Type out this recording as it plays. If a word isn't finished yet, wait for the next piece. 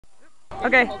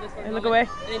Okay, look away.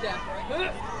 Okay,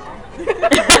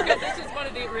 this is one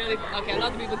of the really... Okay, a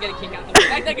lot of people get a kick out of the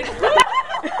fact that I can just...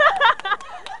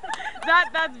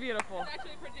 That's beautiful. It's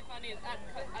actually pretty funny.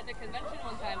 At the convention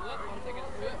one time... Whoop, 1 second.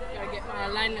 Whoop, gotta get my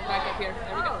line back up here.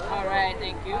 There we go. Alright,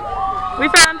 thank you. We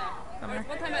found...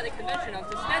 One time at the convention, I was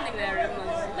just standing there. It was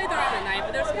later on at night,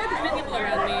 but there was quite a few people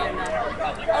around me, and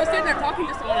I was sitting there talking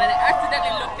to someone, and I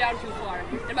accidentally looked down too far.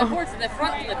 And my horse, the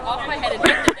front flipped off my head and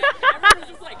hit the deck. Everyone was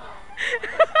just like...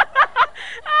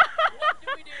 What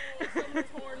do we do? Someone's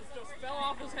horns just fell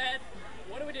off his head.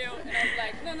 What do we do? And I was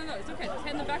like, no, it's okay. Just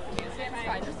hand them back to me. It's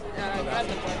fine. Just grab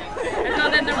them for me. And so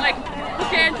then they're like,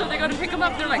 okay. And so they go to pick them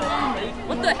up. They're like,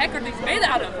 what the heck are these made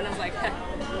out of? And I was like,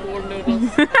 more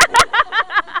noodles.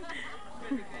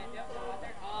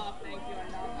 Oh, thank you.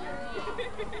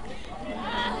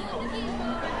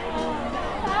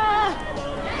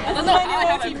 I don't know how I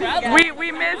have a crowd.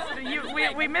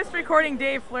 We missed recording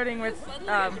Dave flirting with.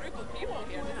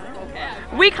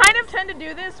 We kind of tend to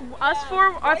do this. Us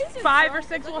 5 or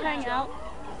 6 will hang out.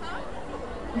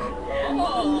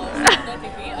 Oh,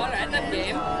 alright, that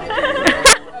game.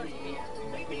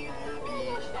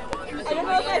 I don't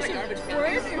know if I should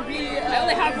first or be. I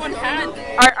only have one hand.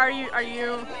 Are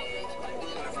you?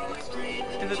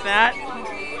 Is it that?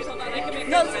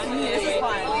 No, this is me. This is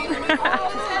fine.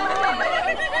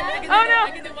 Oh no! I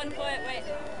can do 1 foot. Wait.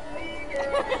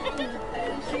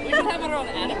 We should have our own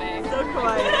anime. So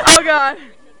quiet. Oh god. We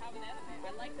should have an anime. I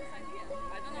like this idea.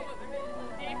 I don't know what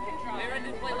Dave can try. Are you ready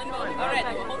to play Limbo? Alright,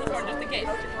 we'll hold this for just in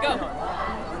case. Go.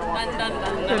 Dun dun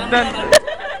dun dun dun dun.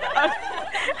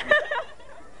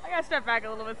 I gotta step back a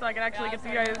little bit so I can actually get to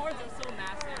you guys. The horns are so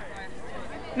massive.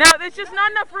 No, there's just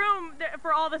not enough room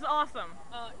for all this awesome.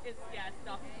 It's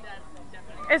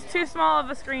definitely. It's too small of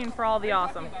a screen for all the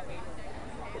awesome.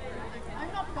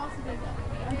 I'm not positive.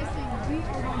 I'm just saying we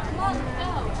are going to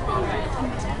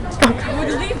You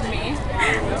would leave me.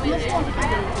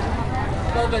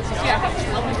 Well, but you see, I have to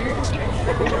help you.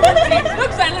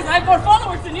 Look, Silas, I have more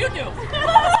followers than you do.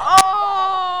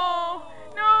 Oh!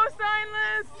 No,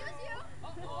 Silas!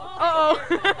 Uh-oh.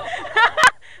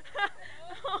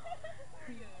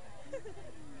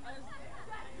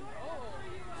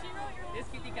 This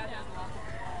kitty cat has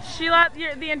lost. She laughed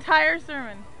the entire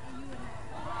sermon.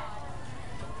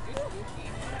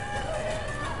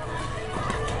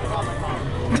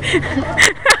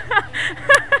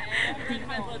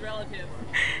 My blood relative.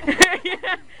 Yeah. I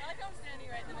like how I'm standing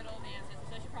right in the middle of the ancestors,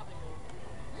 so I should probably move.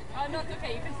 Oh, no, it's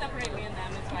okay. You can separate me and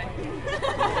them. It's fine.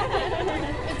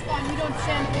 It's fine. We don't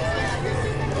stand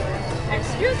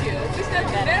Excuse you. We said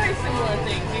very similar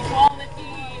things.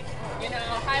 Equality, you know,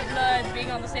 high blood,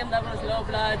 being on the same level as low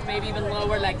blood, maybe even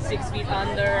lower, like 6 feet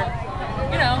under.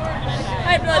 You know,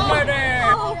 high blood murder.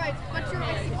 Oh, right. But your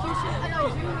execution, and I do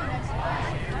mean execution.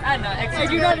 I don't know. I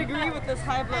do not agree with this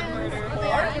high blood murder.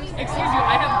 Or, excuse you,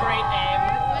 I have great aim.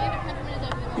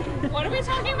 What are we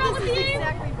talking about with the aim?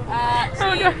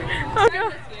 Oh god. Oh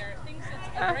god. Here thinks it's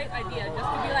a great idea just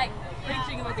to be like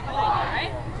preaching about equality,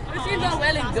 right? It seems all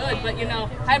well and good, but you know,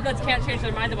 high bloods can't change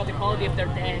their mind about equality if they're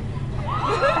dead.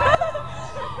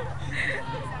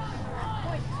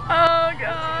 Oh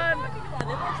god. This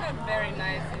works out very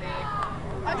nicely.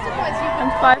 I'm surprised you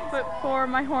I'm 5'4".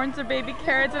 My horns are baby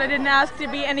carrots, and I didn't ask to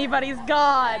be anybody's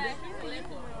god.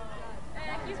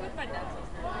 He's with my dad's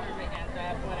sister.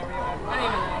 Whatever you want. I don't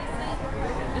even know.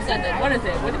 Descendant. What is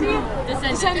it? What is he?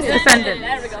 Descendant. Descendant.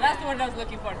 There we go. That's the word I was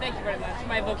looking for. Thank you very much.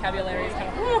 My vocabulary is kind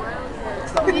of...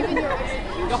 even your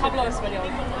execution. Yo hablo español.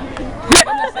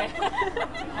 ¿Cómo sé?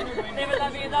 Vive la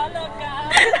vida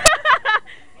loca.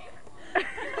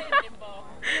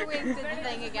 Your wings did the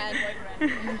thing again.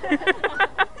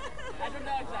 I don't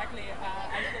know exactly. I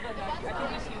still don't know. I think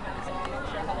he's human, so I'm not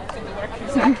sure how that's going to work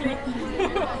exactly.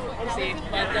 We'll see.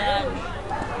 But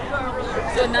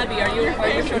so Nabi, are you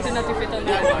short enough to fit on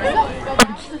the horn?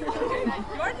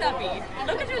 You're Nabi.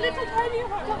 Look at your little tiny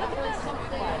horn.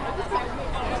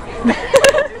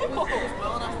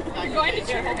 You're going to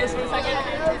share this for a second.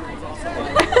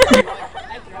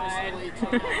 I tried.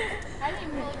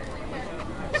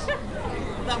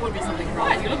 That would be something.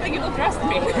 What? You look like you don't trust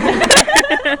me.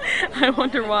 I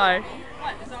wonder why.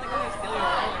 What? It's not like I'm gonna steal your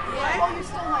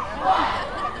flag.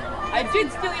 I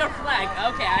did steal your flag.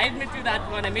 Okay, I admit to that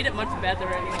one. I made it much better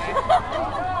anyway.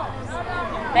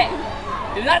 Hey,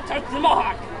 do not touch the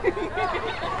mohawk.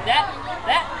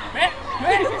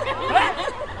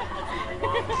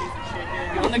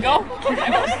 You wanna go? I would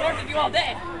have snorted you all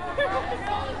day.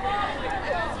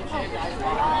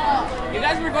 You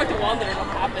guys were going to wonder what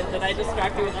happened, and I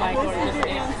distracted you with my gorgeous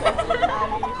face.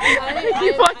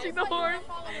 Keep watching the horn.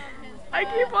 I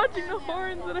keep watching the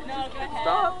horns and I No, just go can't ahead.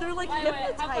 stop. They're like By the way,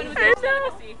 have fun with hypnotizing. your I know.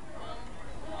 celibacy.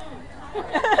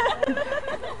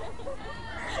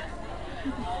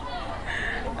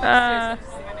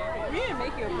 We need to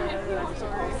make you a part of that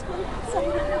story.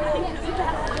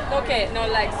 Okay, no,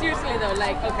 like seriously though,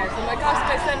 like okay, so my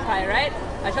cosplay senpai, right?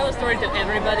 I tell the story to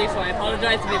everybody, so I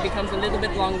apologize if it becomes a little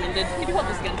bit long-winded. Can you hold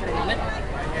this again for a moment?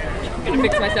 I'm gonna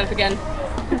fix myself again.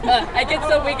 I get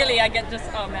so wiggly, I get just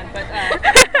oh man, but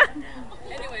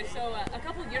anyway, so a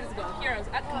couple of years ago, here I was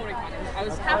at Kumoricon. I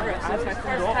was Havro, so it's my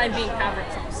first time being Havro,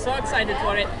 so I'm so excited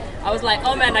for it. I was like,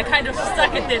 oh man, I kind of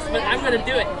suck at this, but I'm gonna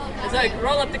do it. And so I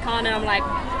roll up to con and I'm like,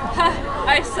 ha,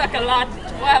 I suck a lot.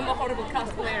 Wow, I'm a horrible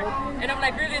cosplayer. And I'm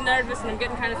like really nervous and I'm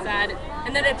getting kind of sad.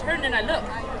 And then I turned and I looked,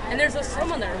 and there's a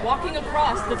summoner walking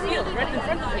across the field right in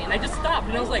front of me. And I just stopped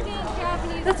and I was like,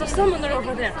 that's a summoner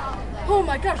over there. Oh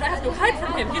my gosh, I have to hide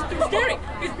from him. He's too scary.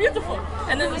 He's beautiful.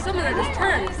 And then the summoner just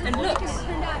turns and looks.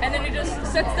 And then he just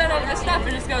sets down all of his stuff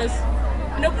and just goes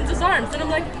and opens his arms. And I'm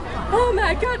like, oh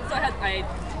my god. So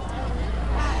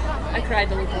I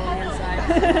cried a little on the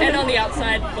inside and on the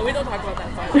outside, but we don't talk about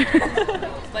that part.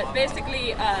 But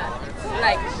basically,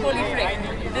 like, holy frick,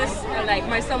 this, like,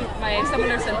 my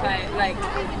summoner senpai, like,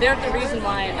 they're the reason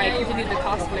why I continued the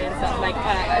cosplay and stuff. Like,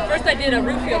 at first I did a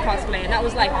Rufio cosplay, and that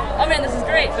was like, oh man, this is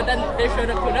great. But then they showed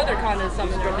up to another con as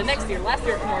summoner the next year, last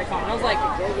year at Kumoricon, and I was like,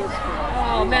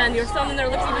 oh man, your summoner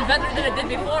looks even better than it did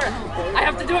before. I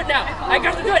have to do it now. I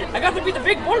got to do it. I got to be the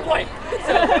big ball boy.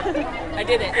 So I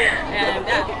did it, and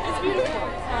yeah. It's beautiful.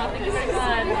 Thank you very much.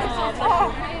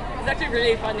 It's actually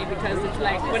really funny because it's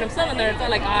like when I'm summoner, it's not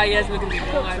like, ah yes, look at me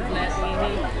go, I'm flat.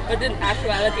 But in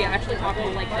actuality, I actually talk to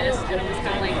them like this, and I'm just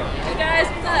kind of like, hey guys,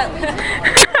 what's up? Yeah.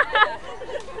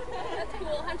 That's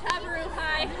cool. I'm Tabaru.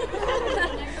 Hi.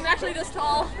 I'm actually this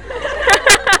tall.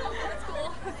 That's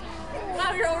cool.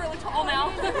 Wow, you're really tall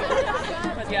now.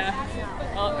 But yeah.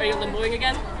 Well, are you limboing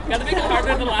again? You gotta make it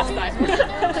harder than last time.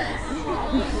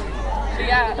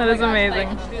 Yeah, That is amazing.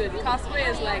 Like, dude, cosplay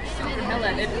is like super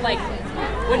hella. It's like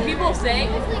when people say,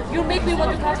 "You make me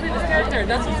want to cosplay this character,"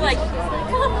 that's just like,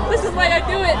 oh, this is why I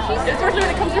do it. Especially when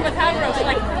it comes from a Tamaro, it's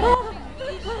like, oh.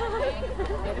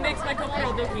 It makes my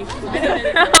Kokoro doki.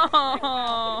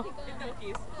 Oh.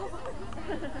 Dokis.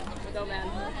 But oh man.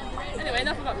 Anyway,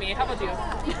 enough about me. How about you?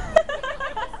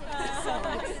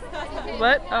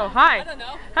 What? Oh, hi. I don't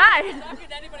know. Hi. Talking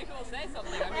to anybody who will say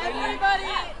something. I mean, Everybody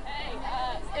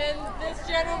hey, in this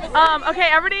general vicinity Okay,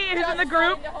 everybody who's in the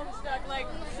group. Homestuck like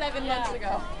 7 months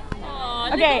ago.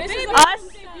 aw, Okay, this is us.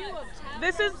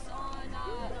 This is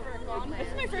This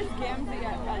is my first Gamzee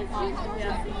at Con.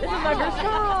 Yeah. this is my first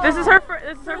con. This is her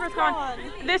first con.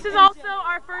 This is also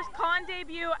our first con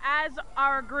debut as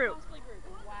our group.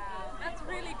 Wow, that's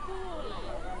really cool.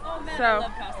 Oh man, So- I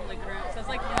love cosplay groups. That's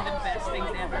like one of the best things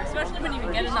ever. Especially when you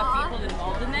can get enough people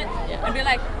involved in it and be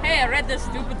like, hey, I read this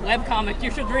stupid webcomic. You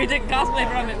should read it, cosplay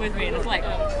from it with me. And it's like,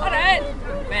 alright.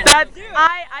 Man, That's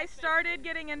I started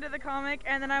getting into the comic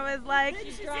and then I was like,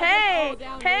 hey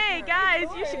guys,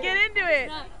 you should get into it.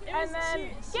 And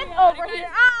then get over here.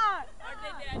 Ah! Aren't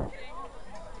they dancing?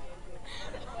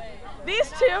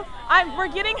 These two, we're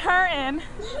getting her in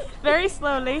very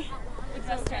slowly. It's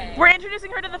okay. We're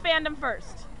introducing her to the fandom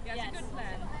first. Yeah, it's a good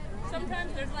plan.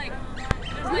 Sometimes there's like, you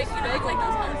know, it's like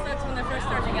those homestucks when they're first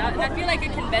starting out, and I feel like a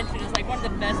convention is like one of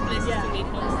the best places to meet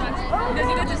homestucks because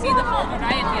you get to see the full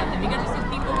variety of them. You get to see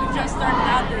people who just started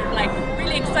out that are like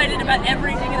really excited about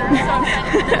everything, and they're so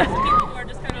excited. And then there's people who are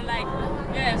just kind of like,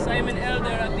 yes, I am an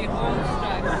elder of the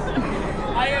homestucks.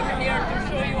 I am here to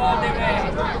show you all the way.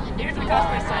 Here's the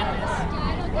cosplay signless.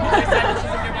 Cosplay signless is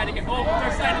in your mind again. Oh,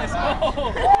 they're signless.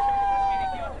 Oh.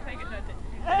 You have to pay attention.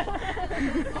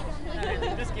 Not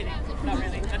really, just kidding. Not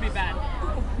really. That'd be bad.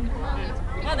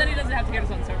 Well, then he doesn't have to get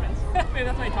his own servants. Maybe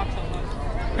that's why he talks so much.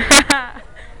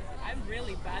 I'm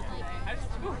really bad today. I just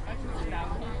sit down.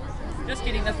 Just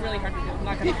kidding. That's really hard to do. I'm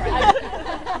not gonna try.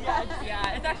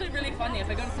 Yeah, it's actually really funny. If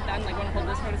I go to sit down, like, want to hold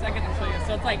this for a second and show you.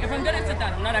 So it's like, if I'm gonna sit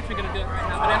down, I'm not actually gonna do it right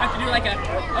now, but I have to do like a,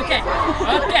 okay,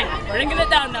 we're bringing it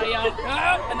down now, yo.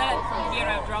 And then from here,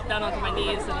 I drop down onto my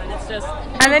knees, and then it's just.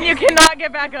 And then you cannot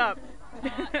get back up.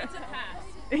 It's a pass.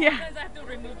 Yeah. Sometimes I have to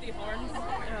remove the horns to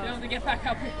be able to get back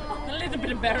up. It's a little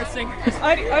bit embarrassing.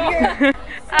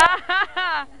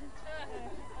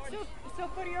 So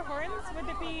for your horns, would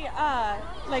it be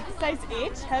like size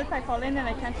H? Help, I fall in and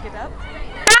I can't get up. I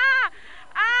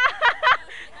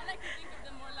like to think of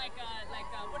them more like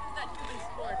what is that human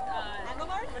sport?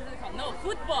 Handlebars? What is it called? No,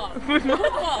 football.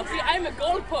 Football. See, I'm a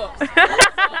goalpost. So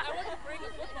I want to bring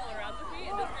a football around with me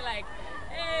and just be like,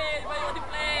 hey, anybody want to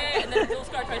play? And then Joel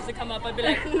Scar tries to come up, I'd be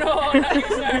like, no, not you,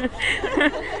 sir.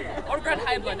 Or Grand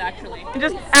High Blood, actually.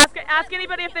 Just ask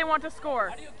anybody if they want to score.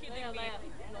 Are you kidding me?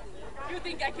 You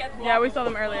think I can't walk? Yeah, we saw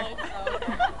them earlier.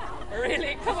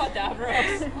 Really? Come on,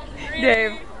 Davros.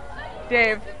 Dave,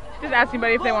 Really? just ask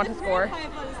anybody if they want to score. High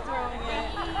Blood is throwing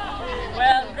it.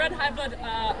 Well, Red High Blood,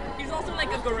 he's also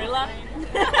like a gorilla.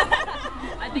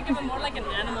 I think of him more like an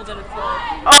animal than a troll.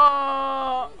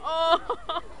 Oh, oh,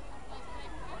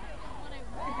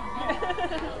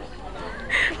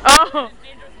 oh.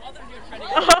 Dangerous mothers you're trying to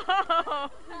get. Oh.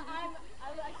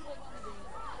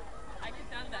 I can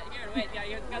tell that. Here, wait, yeah,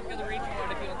 you got the reach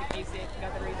board if you want the key stick. You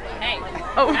got the reach board. Hey!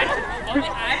 Oh. Only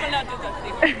I'm allowed to touch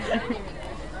these.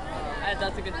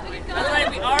 That's a good point. That's right,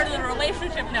 we are in a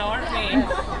relationship now, aren't we?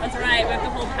 That's right, we have to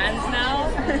hold hands now.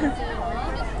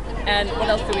 And what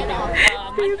else do we do?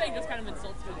 My thing just kind of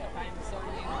insults me at times, so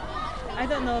I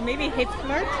don't know, maybe hate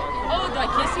flirt? oh, do I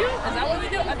kiss you? Is that what we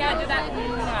do? Okay, I do that.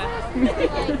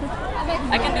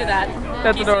 I can do that.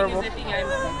 That's Kissing adorable. is a thing I'm...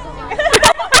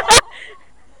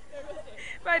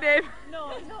 Bye, Dave. No,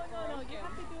 you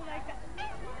have to do like that.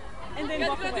 And then You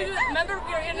walk have to away. do, remember,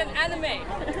 we're in an anime.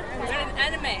 We're in an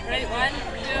anime. Ready? 1,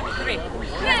 2, 3.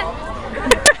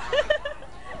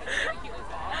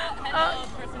 Hello,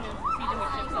 person who's feeding me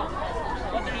chips all the time.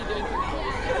 What are you doing to me?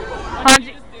 What did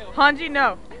you just do? Hanji,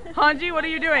 no. Hanji, what are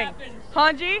you doing?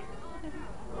 Hanji?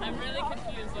 I'm really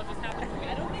confused what just happened to me.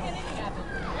 I don't think anything happened.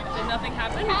 Did nothing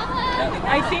happen?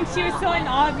 I think she was so in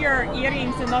awe of your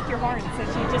earrings and not your horns, so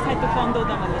she just had to fondle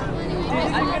them a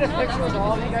little. I get a picture of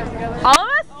all of you guys together. All of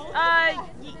us?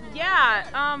 Yeah.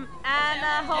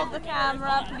 Anna, hold the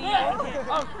camera, please.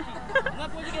 Oh, I'm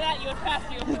not pointing it at you, it's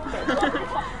past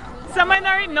you. Someone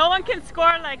already, no one can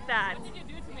score like that. What did you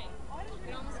do to me?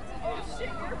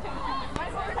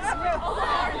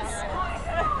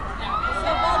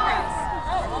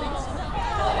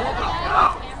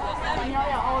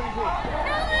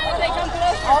 They come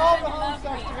closer. All the home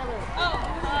stuff together.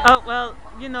 Oh, well,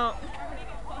 you know.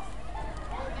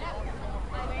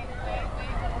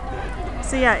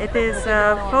 So yeah, it is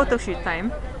photo shoot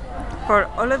time for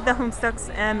all of the Homestucks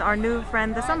and our new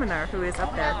friend, the Summoner, who is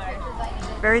up there.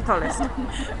 Very tallest.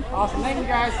 Awesome. Thank you,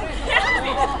 guys.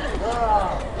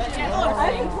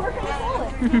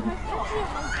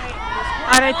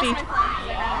 Alrighty.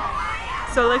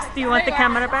 So Lex, do you want the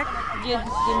camera back? Give me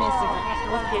a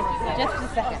second. Just a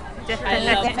second. Just I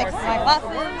love fix my glasses.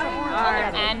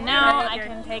 Alright. And now I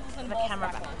can take the camera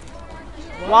back.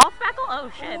 Wall spackle? Oh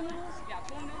shit. Yeah,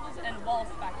 pool noodles and wall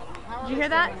spackle. Did you hear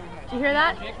that? Did you hear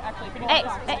that? Actually, Hey,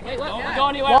 hey. don't go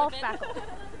anywhere. Wall with it. spackle.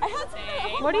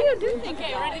 Hey. What are you doing?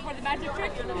 Okay, ready for the magic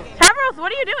trick? Tavros,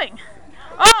 what are you doing?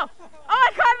 Oh! Oh,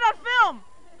 I caught it on film!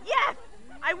 Yes!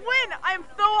 I win! I'm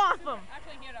so awesome!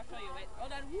 Actually, here, I'll show you. Wait,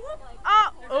 hold on. Whoop. Oh!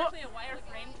 There's Oh! actually a wire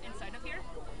frame inside of here.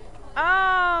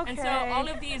 Oh, okay. And so all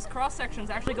of these cross sections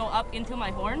actually go up into my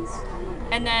horns.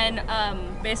 And then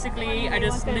basically I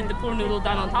just slid the pool noodle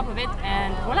down on top of it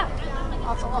and voila.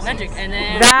 Magic. And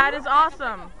then That is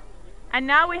awesome. And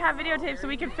now we have videotape so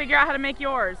we can figure out how to make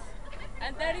yours.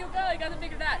 and there you go, you gotta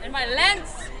figure that. And my lens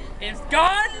is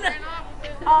gone!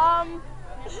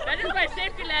 That is my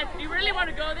safety lens. Do you really want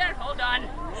to go there? Hold on.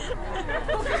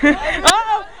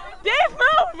 Uh-oh! Dave,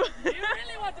 move! Do you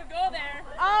really want to go there?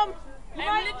 You I'm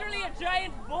might, literally a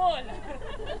giant bull.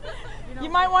 you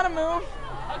might want to move.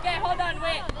 Okay, hold on,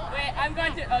 wait. I'm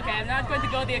going to, okay, I'm not going to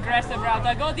go the aggressive route.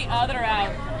 I'll go the other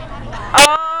route.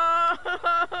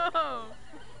 Oh!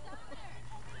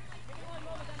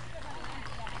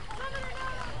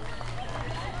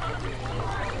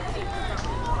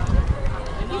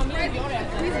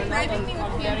 He's driving me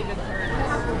with very good turns.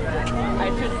 I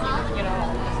should,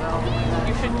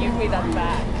 you should give me that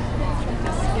back.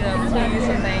 Just, please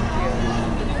and thank you.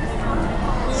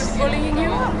 Who's bullying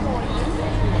you?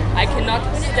 I cannot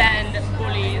stand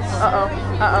bullies. Uh-oh.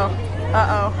 Uh-oh.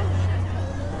 Uh-oh.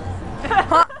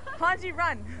 Hanji,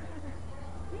 run!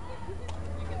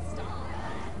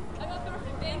 I'm a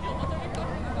perfect angel. What are you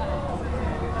talking about?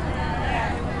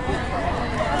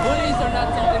 Bullies are not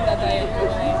something that I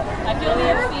enjoy. I feel the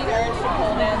urge to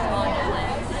pole dance along your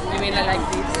legs. You mean I like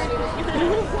these?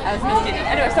 I was just kidding.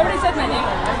 Anyway, somebody said my name. I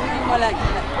was thinking more like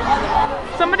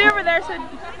Somebody over there said...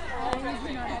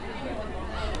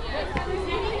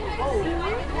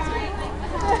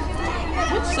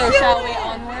 So shall we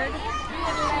onward?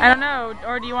 I don't know.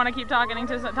 Or do you want to keep talking, or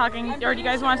do you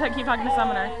guys want to keep talking to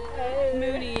Summoner?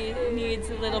 Mooney needs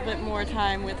a little bit more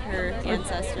time with her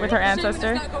ancestor. With her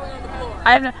ancestor?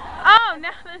 I have no... Oh,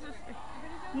 now this is...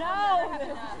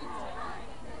 No!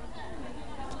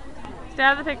 Stay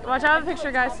out of the watch out of the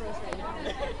picture, guys.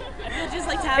 I feel just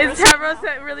like Tavros. Is Tavros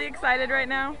really excited right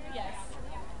now? Yes.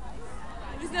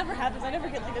 This never happens. I never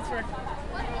get like this for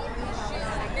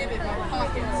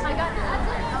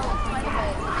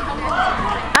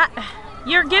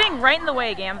You're getting right in the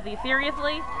way, Gamsey.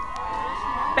 Seriously?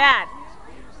 Bad.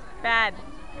 Bad.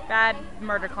 Bad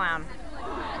murder clown.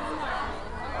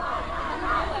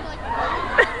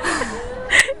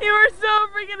 You are so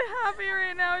freaking happy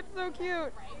right now. It's so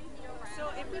cute. So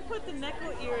if we put the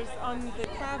Neko ears on the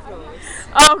Tavros,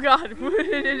 Oh God.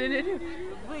 wiggle,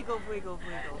 wiggle, wiggle.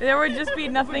 There would just be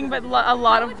nothing but a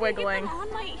lot of wiggling.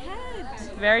 On my head.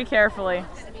 Very carefully.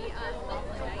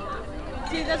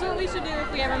 See, that's what we should do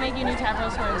if we ever make you new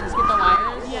Tavros horns, is get the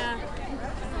wires. Yeah.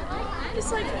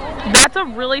 Just like... That's a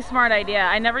really smart idea.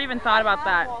 I never even thought about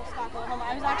that.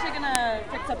 I was actually gonna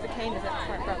fix up the cane if it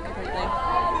broke completely.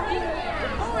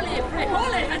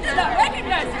 Holy, I did not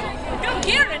recognize you! Come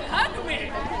here and hug me!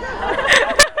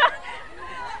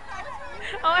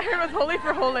 All I heard was holy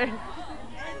for holy.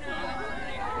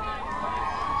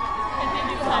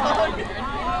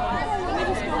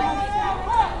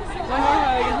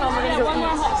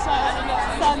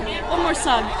 One more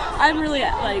sug. I'm really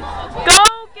like... Go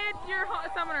get your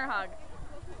summoner hug.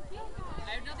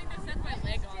 I have nothing to set my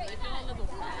leg on. I feel a little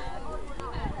sad.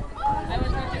 I was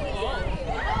going to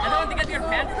I don't want to get your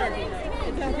pants dirty.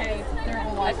 It's okay.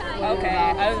 Okay,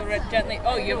 I was gently.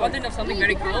 Oh, you want to know something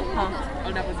very cool? Huh?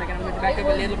 Hold up a second. I'm going to back up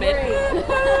a little bit.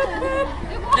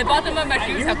 The bottom of my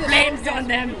shoes have flames on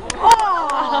them.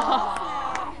 Oh!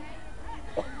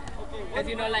 As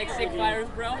you know, like sick fires,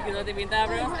 bro. You know what I mean, that,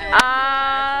 bro?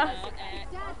 I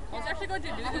was actually going to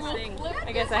do this thing.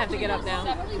 I guess I have to get up now.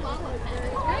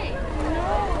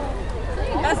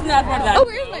 That's not what that. Oh,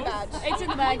 where's my badge? It's in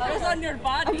the bag. It was on your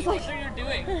body. What are you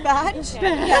doing? Badge?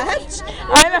 Badge?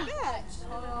 I know.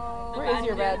 Where is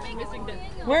your badge?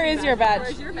 Where is your badge?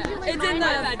 It's in the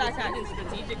backpack.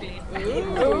 Strategically.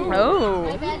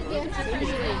 Oh.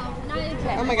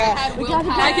 Oh my gosh.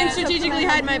 I can strategically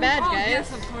hide my badge, guys.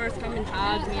 Yes, of course. Come and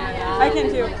hug me. I can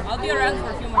too. I'll be around for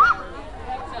a few more hours.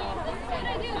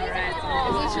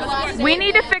 Alright. We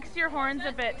need to fix your horns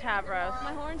a bit, Tavros.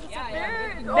 My horns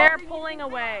They're pulling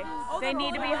away. They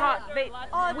need to be hot.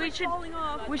 We should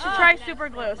try super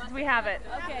glue since we have it.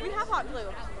 We have hot glue.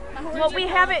 Well, we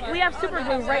have it. We have super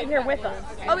glue right here with us.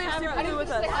 Oh, we have super glue with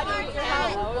us.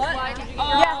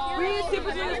 Yeah, We need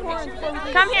super glue with horns.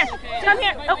 come here. Come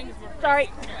here. Oh, sorry.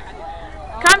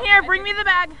 Come here. Bring me the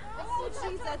bag.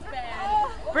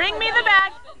 Bring me the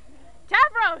bag.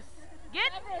 Tavros,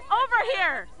 get over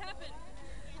here.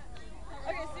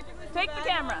 Take the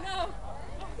camera.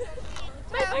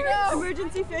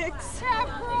 Emergency fix.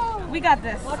 We got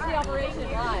this. What's the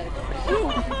operation live?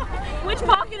 Which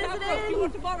pocket is it You in?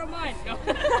 want to borrow mine? No.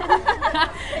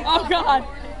 Oh God.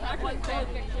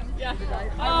 Yeah.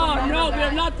 Oh no,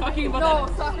 we're not talking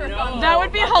about that. No. That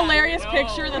would be a hilarious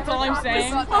picture. That's all I'm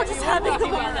saying. I'll just have it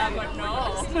about that, but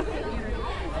no.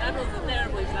 That was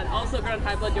terribly sad. Also, Grand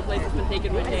High Blood, your place has been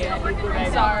taken with Dave. I'm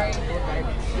sorry.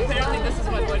 Apparently, this is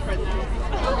my boyfriend now.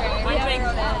 Okay. My thing,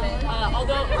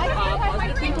 although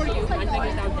positive thing for you, my thing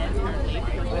is now dead currently.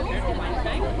 Apparently, Mind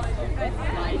Fang.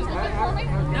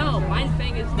 No, Mind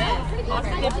Fang is dead.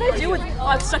 Positive for you.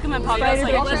 Oh, it's stuck in my pocket. I was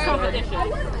like, Let's competition.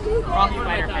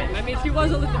 I mean, she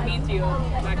was a little mean to you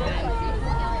back then.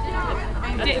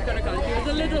 That's Kumoricon. She was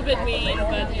a little bit mean,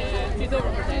 but she's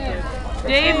overprotective.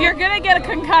 Dave, you're gonna get a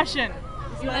concussion.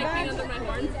 You like being under my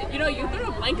horns? You know, you throw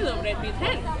a blanket over it, means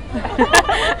head.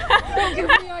 Don't give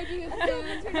me ideas,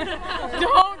 dude.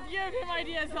 Don't give him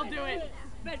ideas. He'll do it.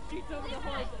 Bet sheets over the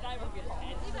horns and I will get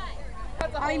head.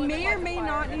 I may or may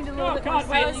not need a little Oh bit God,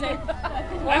 more wait. space.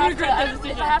 I regret this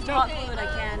decision. If I have to hot glue it, I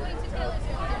can.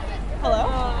 Hello?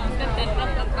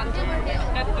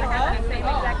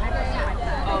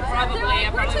 Oh, probably. I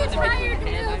probably wasn't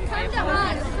making your head.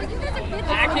 I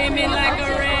came in like a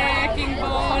wrecking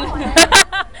ball.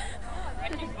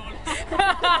 Wrecking ball.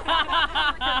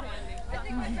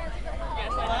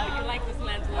 Yes, I know you like this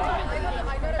lens a little bit.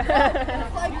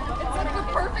 It's like the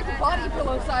perfect body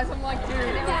pillow size. I'm like, dude,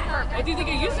 it's perfect. What do you think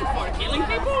I use it for? Killing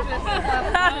people? No,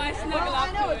 I snuggle up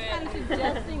to it.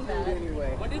 Suggesting that.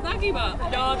 What are you talking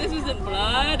about? No, this isn't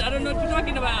blood. I don't know what you're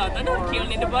talking about. I don't kill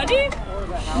anybody.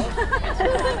 What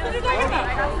are you talking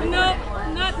about? No,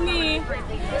 not me.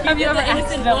 Have you ever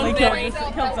innocent accidentally blueberry.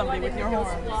 killed somebody with your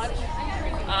horns?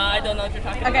 I don't know what you're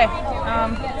talking Okay.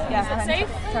 about. Yeah. Is it safe?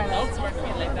 Try that. Don't work me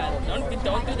like that. Don't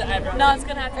do the eyebrow. No, it's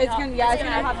gonna have to. It's gonna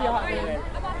have to be a hot glue.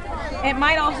 It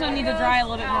might also need to dry a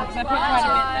little bit more because I put quite a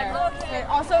bit there.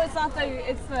 Also, it's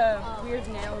the weird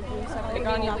nail glue stuff. Like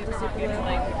not the super glue.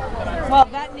 Well,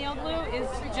 that nail glue is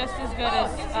just as good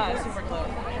as super glue.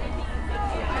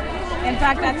 In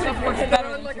fact, that stuff works better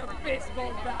than super glue.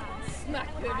 Baseball bat. Smack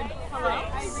them in the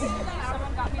face.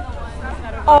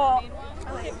 Oh,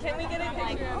 Can we get a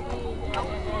picture of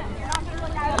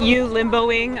You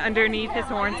limboing underneath his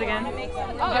horns again.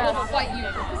 I will fight you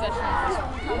for possession.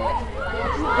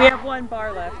 We have 1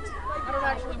 bar left. I don't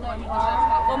actually want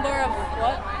one bar of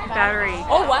what? Battery.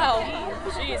 Oh wow.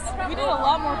 Jeez. We did a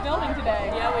lot more building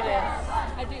today. Yeah, we did.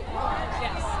 I do.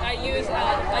 Yes. I use.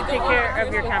 I go Take care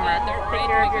of your camera. Take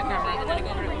care of your camera. And then I go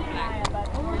over it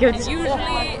back. Give it And to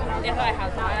usually, if I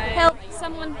have time. Help,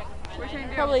 someone.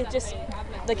 Probably just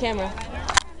the camera.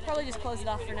 Probably just close it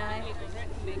off for now.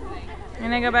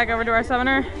 And then go back over to our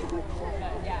summoner.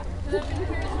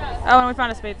 Oh, and we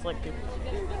found a spade slick too.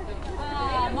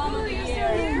 Mom of the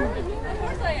year. Of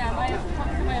course I am. I have come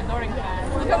to my adoring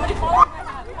fans. Look how many followers I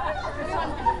have.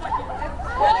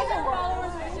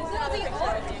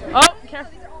 Oh,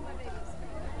 careful.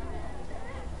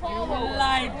 You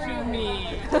lied to me.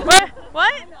 What?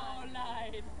 What? No,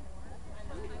 lied.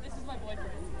 This is my boyfriend.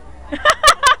 Oh,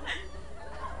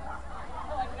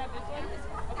 I can have this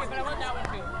one? Okay, but I want that one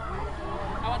too.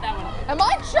 I want that one. Am I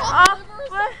chopped liver or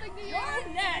what? something to you?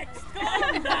 You're next.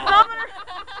 Calm down. Summoner.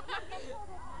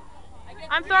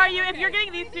 I'm sorry, if you're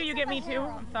getting these 2, you get me too.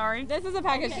 I'm sorry. This is a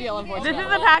package deal, unfortunately. This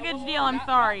is a package deal, I'm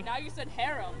sorry. Now you said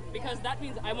harem, because that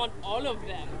means I want all of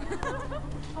them.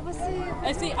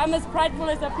 I see, I'm as prideful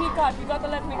as a peacock. You gotta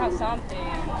let me have something.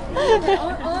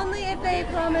 Only if they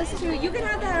promise to. You can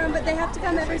have the harem, but they have to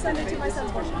come every Sunday to my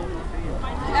son's workshop.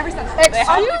 Every Sunday.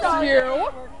 Excuse you?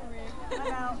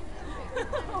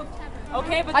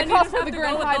 Okay, but I then you cost just for have the to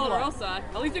Grand go with High Dolorosa.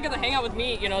 At least you're gonna hang out with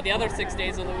me, you know, the other 6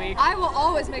 days of the week. I will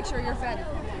always make sure you're fed.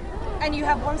 And you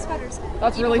have warm sweaters.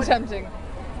 That's really tempting.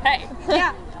 Hey,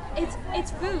 Yeah,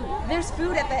 it's food. There's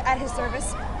food at his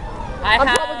service. I'm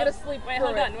probably gonna sleep Wait, through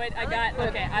hold it. on. Wait,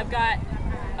 I've got.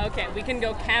 Okay, we can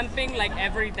go camping like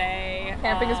every day.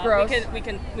 Camping is gross. We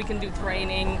can do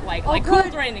training like Oh, cool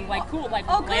good. training, like cool like.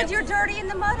 Oh, good, lamps. you're dirty in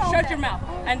the mud all Shut day. your mouth.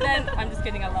 And then I'm just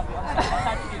kidding. I love you. I'm sorry. I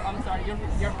touched you. I'm sorry.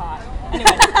 You're hot.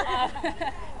 Anyway,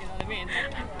 you know what I mean.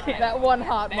 That one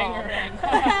hot mom.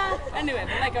 Banger. Anyway,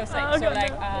 but like I was saying, so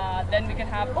like then we can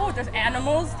have. Oh, there's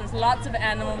animals. There's lots of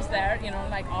animals there. You know,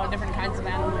 like all different kinds of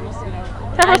animals. You know.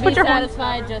 I'd be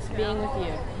satisfied just being with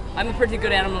you. I'm a pretty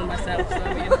good animal myself, so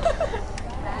I mean, you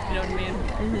know what I mean?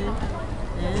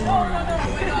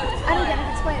 I don't get it.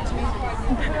 Explain it to me.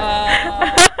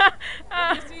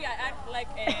 You see, I act like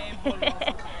a bulldog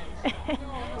sometimes.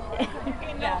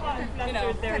 Yeah, you know.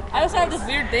 I also have this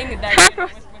weird thing that you know,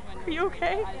 with women. Are you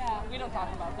okay? We don't talk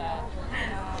about that.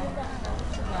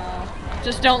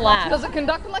 Just don't laugh. Does it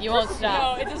conduct electricity? You won't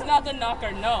stop. No, it is not a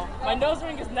knocker. No, my nose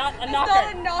ring is not a knocker.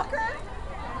 Not a knocker?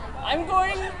 I'm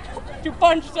going to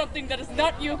punch something that is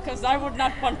not you, because I would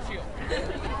not punch you.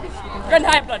 Red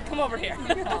High Blood, come over here.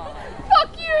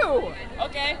 Fuck you!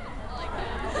 Okay.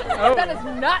 That is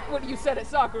not what you said at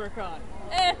Sakuracon.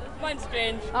 Mine's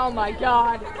strange. Oh my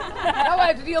god. Now I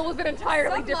have to deal with an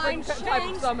entirely Some different minds type of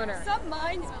change. summoner. Some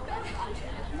minds.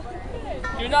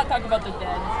 Do not talk about the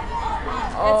dead.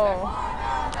 Oh.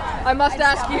 I must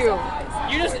ask you,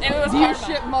 You just, it was do you karma.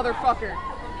 shit motherfucker?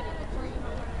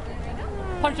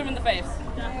 Punch him in the face.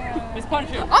 Just punch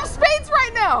him. I'm spades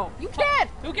right now! You can't!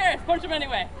 Who cares? Punch him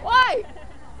anyway. Why?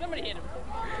 Somebody hit him.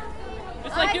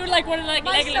 Just like do like one of like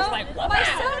Legolas like.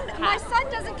 My son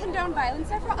doesn't condone violence,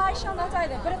 therefore I shall not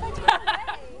either. But if I do it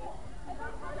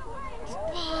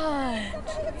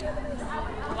today,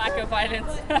 Lack of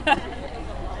violence.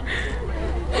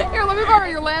 Here, let me borrow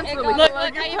your lance really quick.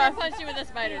 Look, I even punched you with a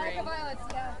spider ring. violence,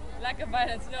 yeah. Lack of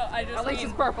violence. No, I just At least mean.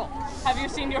 it's purple. Have you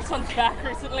seen your son's back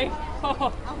recently?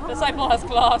 Oh, disciple has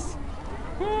claws.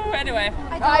 Whew, anyway,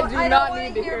 I do not wanna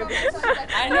need to hear about this. your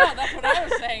son's I know that's what I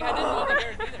was saying. I didn't want to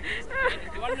hear it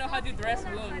either. You want to know how to dress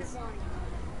wounds?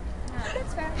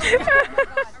 That's fair.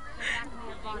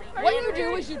 What you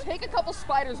do is you take a couple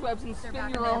spider's webs and spin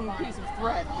your own piece of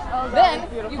thread. Then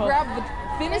you grab the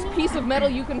thinnest piece of metal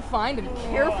you can find and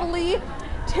carefully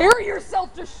tear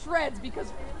yourself to shreds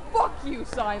because fuck you,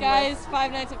 Simon. Guys,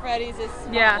 Five Nights at Freddy's is.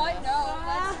 Yeah. What? No.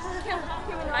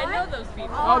 I know those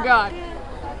people. Oh god.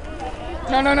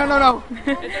 No.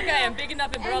 It's okay. I'm big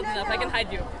enough and broad enough. I can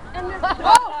hide you. Summoner!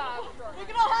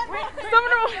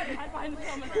 Hide behind the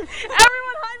summoner.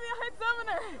 Everyone hide behind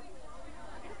Summoner!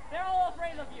 They're all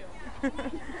afraid of you.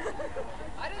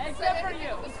 I didn't Except for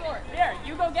you. Here,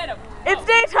 you go get him. It's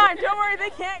daytime, don't worry,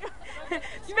 they can't go.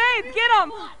 Spades, get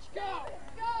them!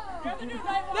 You're the new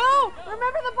rival. No!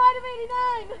 Remember the fight of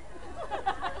 '89!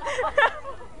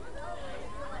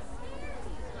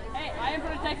 Hey, I am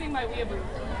protecting my weeaboo.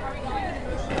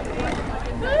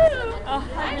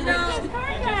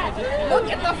 Look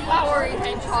at the flowery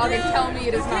hedgehog and tell me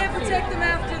it is not cute. Protect them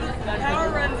after the power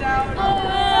runs out.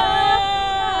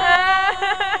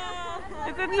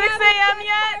 It's it 6 a.m.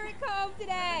 yet? Kumoricon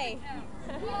today.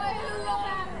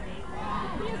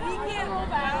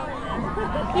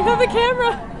 You have the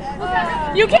camera.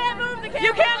 You can't move the camera.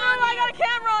 You can't move, I got a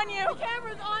camera on you. The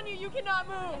camera's on you. You cannot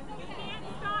move. You can't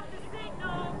stop the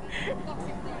signal.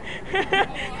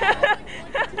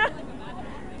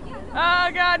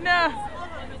 Oh God, no.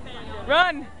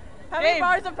 Run. How many James.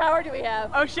 bars of power do we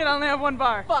have? Oh shit, I only have 1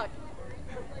 bar. Fuck.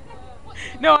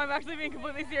 No, I'm actually being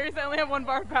completely serious. I only have 1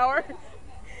 bar of power.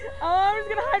 Oh, I'm just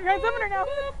gonna hide behind Summoner now.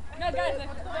 No, guys, the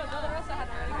rest had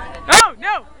already got it. Oh,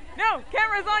 no, no,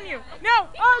 camera's on you. No,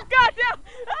 oh God, no.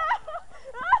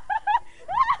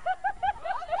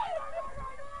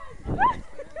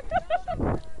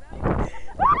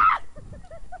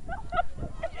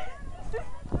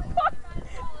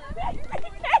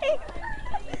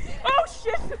 Oh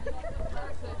shit.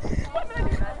 What did I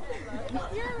do?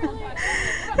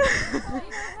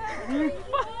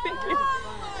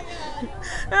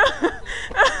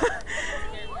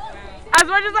 As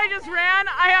much as I just ran,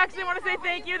 I actually want to say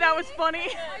thank you. That was funny.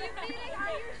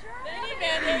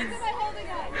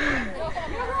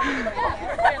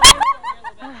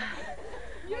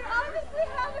 You obviously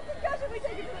have a concussion. We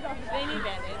take it to the doctor. They need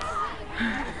band-aids.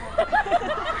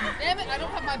 Damn it, I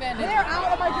don't have my band-aids. They're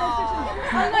out of my jurisdiction.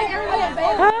 Unlike everybody at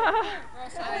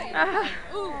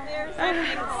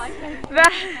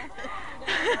That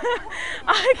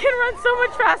I can run so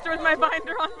much faster with my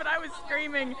binder on, but I was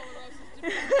screaming.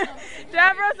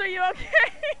 Davros, are you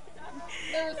okay?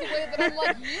 There is the way that I'm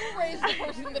like, you raised the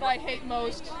person that I hate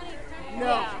most.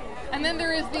 No. And then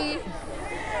there is the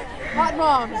hot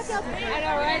moms. I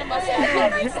know, right?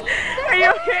 Are you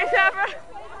okay, Davros?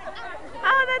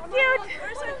 Oh, that's cute.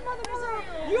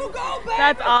 You go back.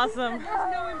 That's awesome.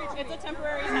 It's a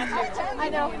temporary tattoo. I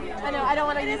know. I don't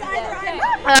want to use it.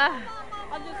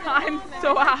 I'm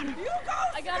so out.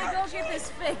 I gotta go get this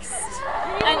fixed.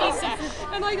 I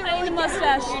need a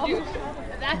mustache.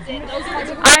 That's it. Those are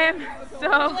the I am so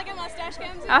like a mustache,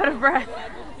 Gamzee? out of breath.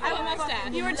 I have a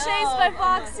mustache. You were chased by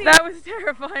Foxy. That was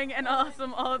terrifying and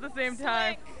awesome all at the same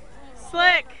time.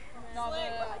 Slick.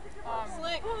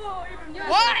 Slick.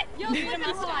 What? You'll need a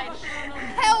mustache.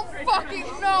 Hell fucking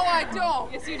no, I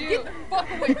don't. Yes, you do. Get the fuck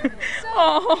away from me.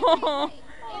 Oh.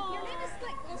 If your name is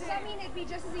Slick, does that mean it'd be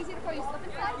just as easy to call you Slip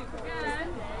and Slide?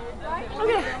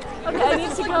 Okay, I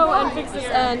need to go and fix this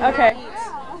end. Okay.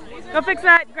 Go fix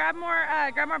that. Grab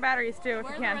more batteries too if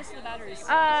you can. Where are the rest of the batteries?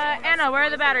 Anna, where are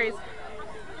the batteries?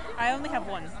 I only have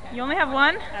 1. You only have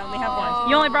 1? I only have 1.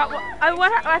 You only brought 1?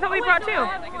 I thought we brought 2.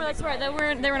 Oh, that's right. They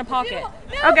were in a pocket.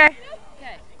 Okay.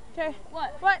 Okay. Okay.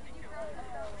 What?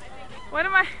 What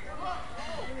am I?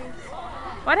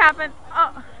 What happened?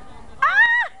 Oh.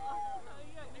 Ah!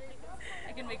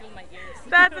 I can make it with my ears.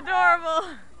 That's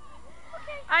adorable.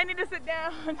 I need to sit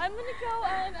down. I'm gonna go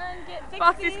and get fix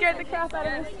Foxy these. scared the crap out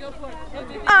of me. Go for it. Go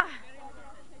do this. Ah.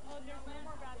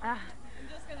 I'm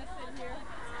just gonna sit here.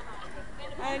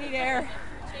 I need air.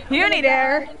 You need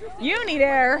air. You need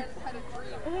air.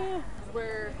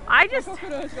 I just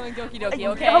It's going dokie dokie,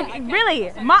 okay? Oh,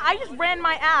 really? I just ran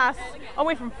my ass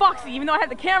away from Foxy, even though I had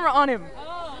the camera on him.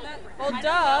 Well,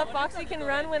 duh. Foxy can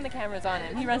run when the camera's on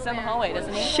him. He runs down the hallway,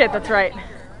 doesn't he? Shit, that's right.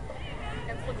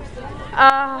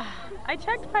 I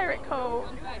checked Pirate Cove.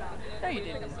 No, you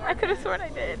didn't. I could have sworn I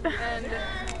did. And,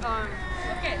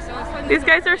 Okay, so it's These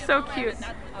guys are so cute.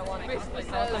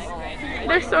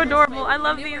 They're so adorable. I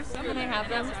love these. Can I have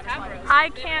them? I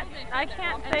can't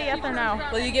say yes or no.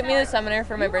 Will you get me the summoner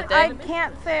for my birthday? I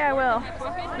can't say I will.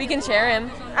 We can share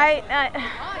him. Oh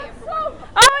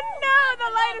no, the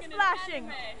light is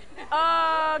flashing.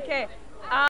 Okay,